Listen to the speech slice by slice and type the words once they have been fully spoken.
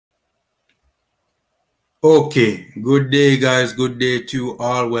Okay, good day guys, good day to you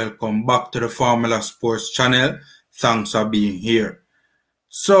all. Welcome back to the Formula Sports channel. Thanks for being here.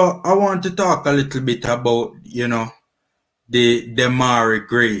 So I want to talk a little bit about, the Demarai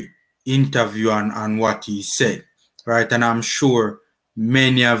Gray interview and what he said, right? And I'm sure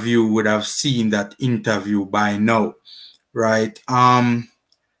many of you would have seen that interview by now, right? I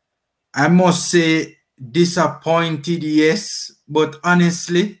must say disappointed, yes, but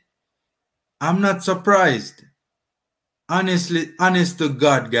honestly, I'm not surprised. Honestly, honest to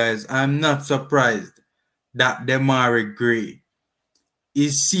God, guys, I'm not surprised that Demarai Gray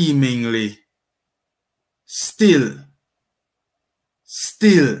is seemingly still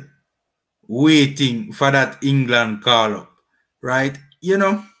waiting for that England call-up, right?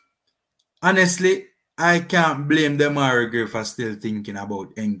 Honestly, I can't blame Demarai Gray for still thinking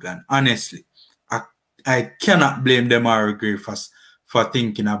about England. Honestly, I cannot blame Demarai Gray for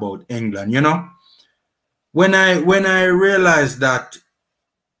thinking about England, When I realized that,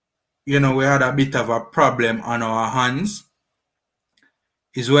 we had a bit of a problem on our hands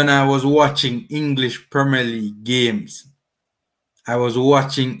is when I was watching English Premier League games. I was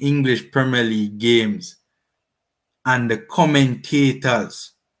watching English Premier League games and the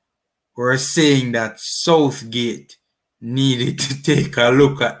commentators were saying that Southgate needed to take a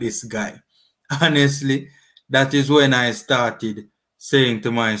look at this guy. Honestly, that is when I started saying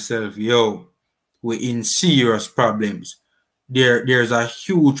to myself, yo, we're in serious problems. There's a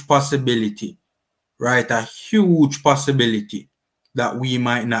huge possibility, right? A huge possibility that we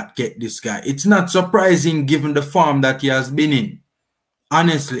might not get this guy. It's not surprising given the form that he has been in.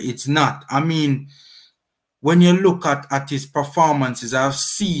 Honestly, it's not. I mean, when you look at his performances, I've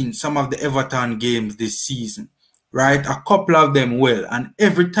seen some of the Everton games this season, right? A couple of them well. And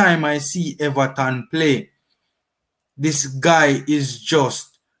every time I see Everton play, this guy is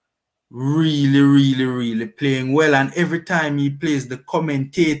just really playing well. And every time he plays, the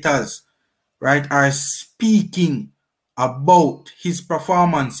commentators, right, are speaking about his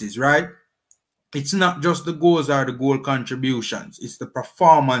performances, right? It's not just the goals or the goal contributions. It's the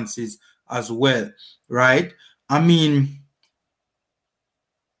performances as well, right? I mean,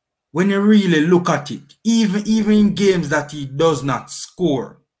 when you really look at it, even in games that he does not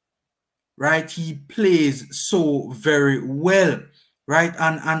score, right? He plays so very well, right?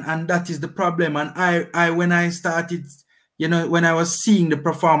 And that is the problem. And I when I started, when I was seeing the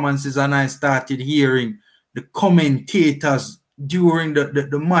performances and I started hearing the commentators during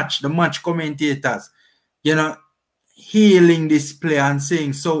the match commentators, hailing this player and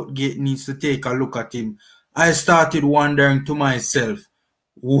saying Southgate needs to take a look at him, I started wondering to myself,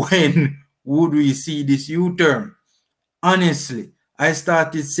 when would we see this U-turn? Honestly, I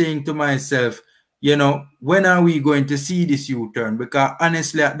started saying to myself, when are we going to see this U-turn? Because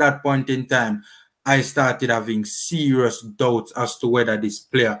honestly, at that point in time, I started having serious doubts as to whether this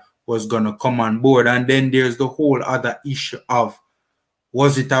player was going to come on board. And then there's the whole other issue of,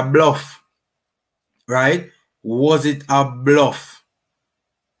 was it a bluff? Right? Was it a bluff?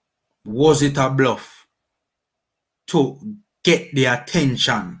 Was it a bluff to get the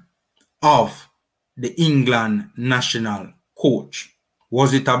attention of the England national coach?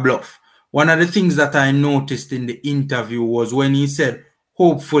 Was it a bluff? One of the things that I noticed in the interview was when he said,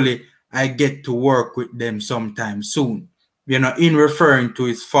 hopefully I get to work with them sometime soon, in referring to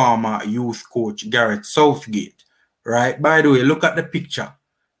his former youth coach, Gareth Southgate, right? By the way, look at the picture.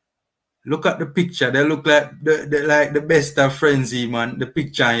 Look at the picture. They look like the best of friends, man, the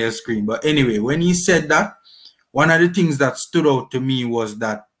picture on your screen. But anyway, when he said that, one of the things that stood out to me was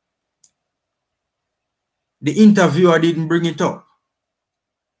that the interviewer didn't bring it up.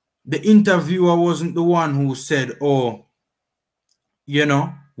 The interviewer wasn't the one who said, oh,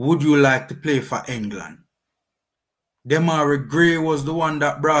 would you like to play for England? Demarai Gray was the one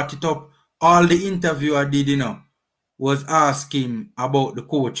that brought it up. All the interviewer did, was ask him about the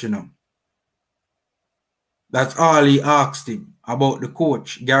coach, That's all he asked him about the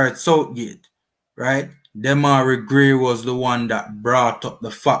coach, Gareth Southgate, right? Demarai Gray was the one that brought up the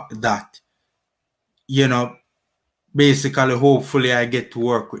fact that, basically, hopefully I get to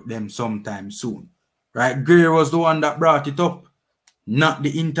work with them sometime soon, right? Gray was the one that brought it up, not the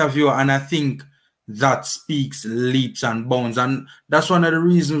interviewer. And I think that speaks leaps and bounds. And that's one of the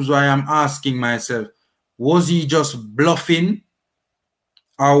reasons why I'm asking myself, was he just bluffing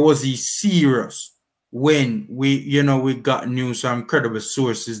or was he serious when we got news from credible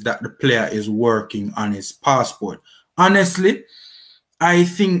sources that the player is working on his passport? Honestly, I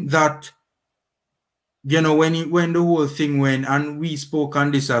think that, when the whole thing went, and we spoke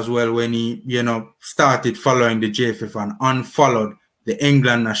on this as well, when he, started following the JFF and unfollowed the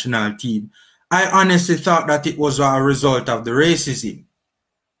England national team, I honestly thought that it was a result of the racism,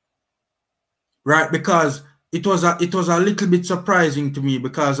 right? Because it was a little bit surprising to me,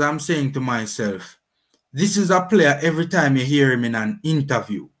 because I'm saying to myself, this is a player, every time you hear him in an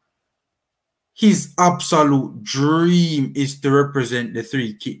interview, his absolute dream is to represent the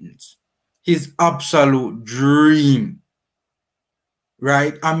Three Kittens. His absolute dream,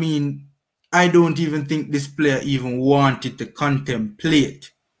 right? I mean, I don't even think this player even wanted to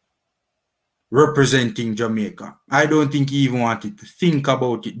contemplate representing Jamaica. I don't think he even wanted to think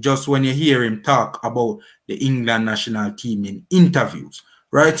about it, just when you hear him talk about the England national team in interviews,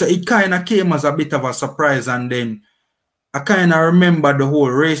 right? So it kind of came as a bit of a surprise, and then I kind of remember the whole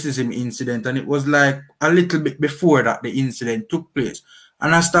racism incident, and it was like a little bit before that the incident took place.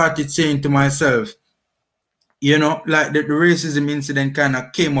 And I started saying to myself, you know, like the racism incident kind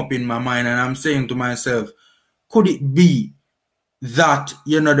of came up in my mind, and I'm saying to myself, could it be that,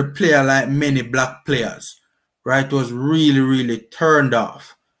 you know, the player, like many black players, right, was really, really turned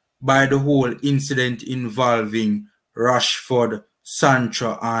off by the whole incident involving Rashford,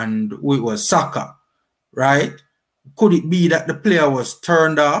 Sancho, and it was Saka, right? Could it be that the player was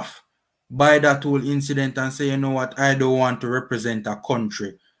turned off by that whole incident and say, you know what, I don't want to represent a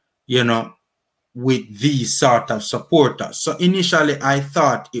country, you know, with these sort of supporters? So initially I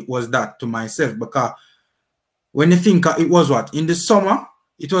thought it was that to myself, because when you think it was what, in the summer,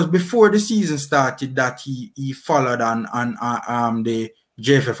 it was before the season started that he followed on the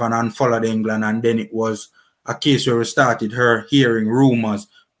JFF and unfollowed England, and then it was a case where we started hearing rumors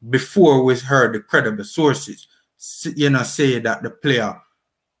before we heard the credible sources, you know, say that the player,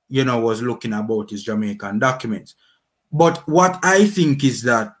 you know, was looking about his Jamaican documents. But what I think is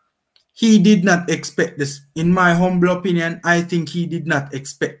that he did not expect this, in my humble opinion, I think he did not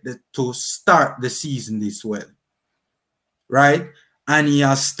expect to start the season this well, right? And he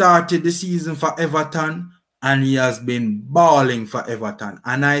has started the season for Everton, and he has been balling for Everton.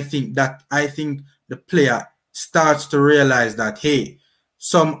 And I think the player starts to realize that, hey,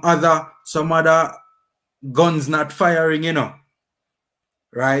 some other guns not firing, you know,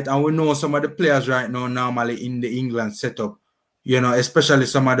 right? And we know some of the players right now normally in the England setup, you know, especially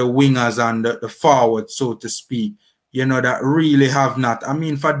some of the wingers and the forwards, so to speak, you know, that really have not, I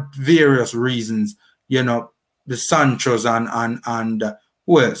mean, for various reasons, you know, the Sanchos and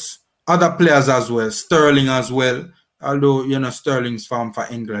who else? Other players as well, Sterling as well, although, you know, Sterling's form for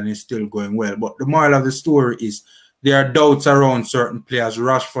England is still going well. But the moral of the story is there are doubts around certain players.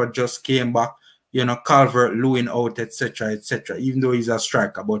 Rashford just came back, you know, Calvert-Lewin out, etc., etc., even though he's a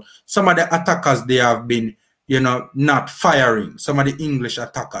striker. But some of the attackers, they have been, you know, not firing, some of the English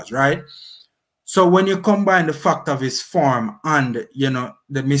attackers, right? So when you combine the fact of his form and, you know,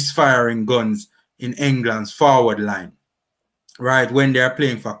 the misfiring guns in England's forward line, right, when they are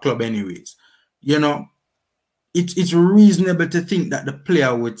playing for club anyways, you know, it's reasonable to think that the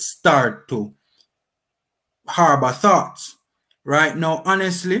player would start to harbor thoughts. Right now,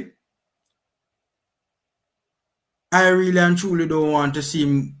 honestly, I really and truly don't want to see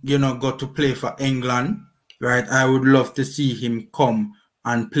him, you know, go to play for England, right? I would love to see him come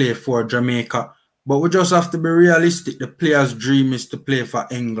and play for Jamaica. But we just have to be realistic. The player's dream is to play for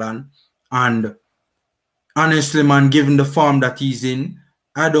England. And honestly, man, given the form that he's in,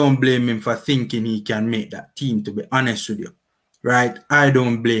 I don't blame him for thinking he can make that team, to be honest with you, right? I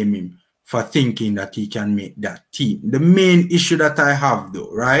don't blame him for thinking that he can make that team. The main issue that I have,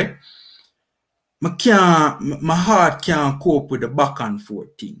 though, right? My heart can't cope with the back and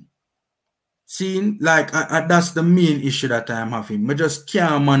forth thing. See, like, that's the main issue that I'm having. I just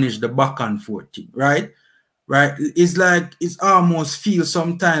can't manage the back and forth thing, right? Right? It's like, it almost feels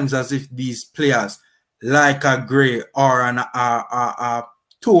sometimes as if these players, like a Gray or a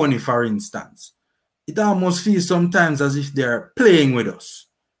Tony, for instance, it almost feels sometimes as if they're playing with us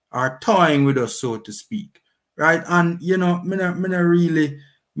or toying with us, so to speak, right? And, you know, me not really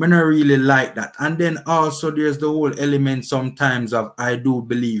like that. And then also there's the whole element sometimes of, I do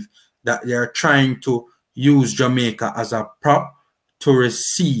believe that they're trying to use Jamaica as a prop to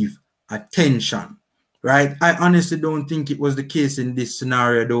receive attention, right? I honestly don't think it was the case in this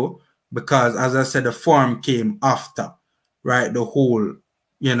scenario, though, because, as I said, the form came after, right? The whole,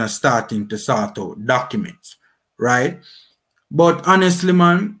 you know, starting to sort out documents, right? But honestly,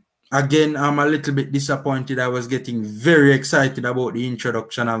 man, again, I'm a little bit disappointed. I was getting very excited about the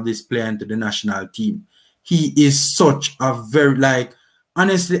introduction of this player into the national team. He is such a very, like,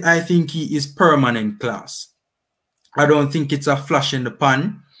 honestly, I think he is permanent class. I don't think it's a flash in the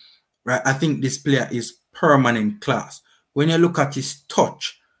pan, right? I think this player is permanent class. When you look at his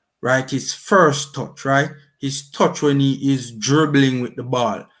touch, right? His first touch, right? His touch when he is dribbling with the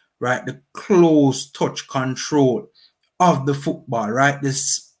ball, right? The close touch control of the football, right? The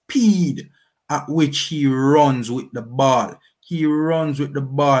speed at which he runs with the ball. He runs with the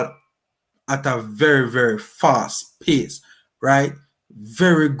ball at a very, very fast pace, right?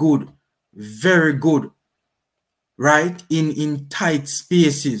 Very good, right? In tight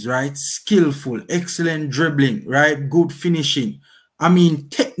spaces, right? Skillful, excellent dribbling, right? Good finishing. I mean,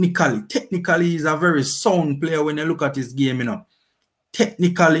 technically, he's a very sound player when you look at his game, you know.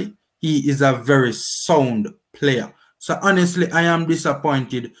 Technically, he is a very sound player. So honestly, I am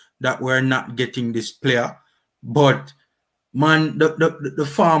disappointed that we're not getting this player. But man, the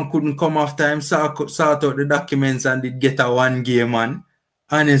farm couldn't come after him, sort out the documents and did get a 1 game, man.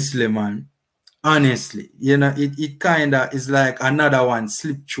 Honestly, man. Honestly, you know, it kind of is like another one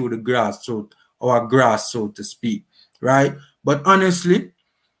slipped through the grass, so to speak, right? But honestly,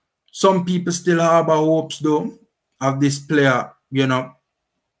 some people still harbor hopes, though, of this player, you know,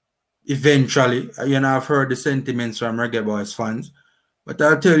 eventually. You know, I've heard the sentiments from Reggae Boyz fans, but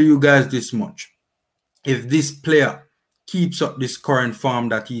I'll tell you guys this much. If this player keeps up this current form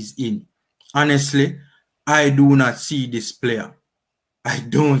that he's in, honestly, I do not see this player. I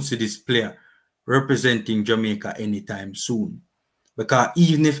don't see this player representing Jamaica anytime soon. Because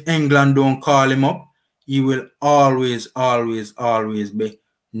even if England don't call him up, he will always be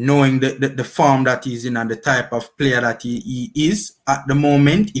knowing the form that he's in and the type of player that he is at the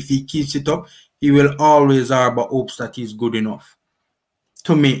moment. If he keeps it up, he will always harbor hopes that he's good enough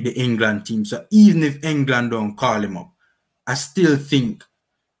to make the England team. So even if England don't call him up, I still think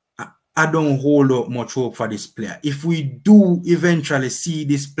I don't hold out much hope for this player. If we do eventually see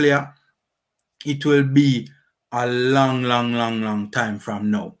this player, it will be a long time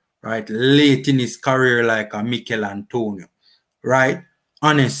from now, right? Late in his career, like a Mikel Antonio, right?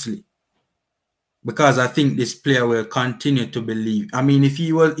 Honestly, because I think this player will continue to believe. I mean, if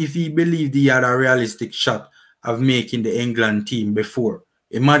he believed he had a realistic shot of making the England team before,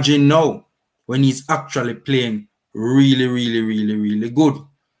 imagine now when he's actually playing really good,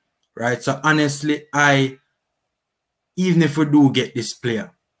 right? So honestly, even if we do get this player,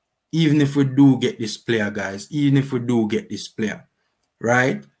 guys,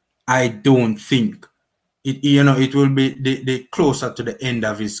 right? I don't think it will be the closer to the end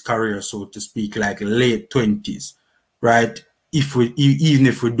of his career, so to speak, like late 20s, right? Even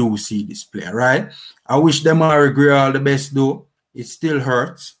if we do see this player, right? I wish Demarai all the best, though. It still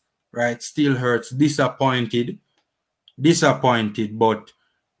hurts, right? Still hurts. Disappointed. But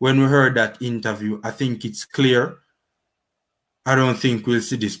when we heard that interview, I think it's clear. I don't think we'll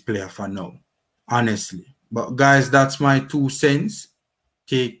see this player for now, honestly. But guys, that's my 2 cents.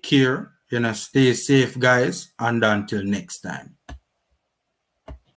 Take care, stay safe, guys, and until next time.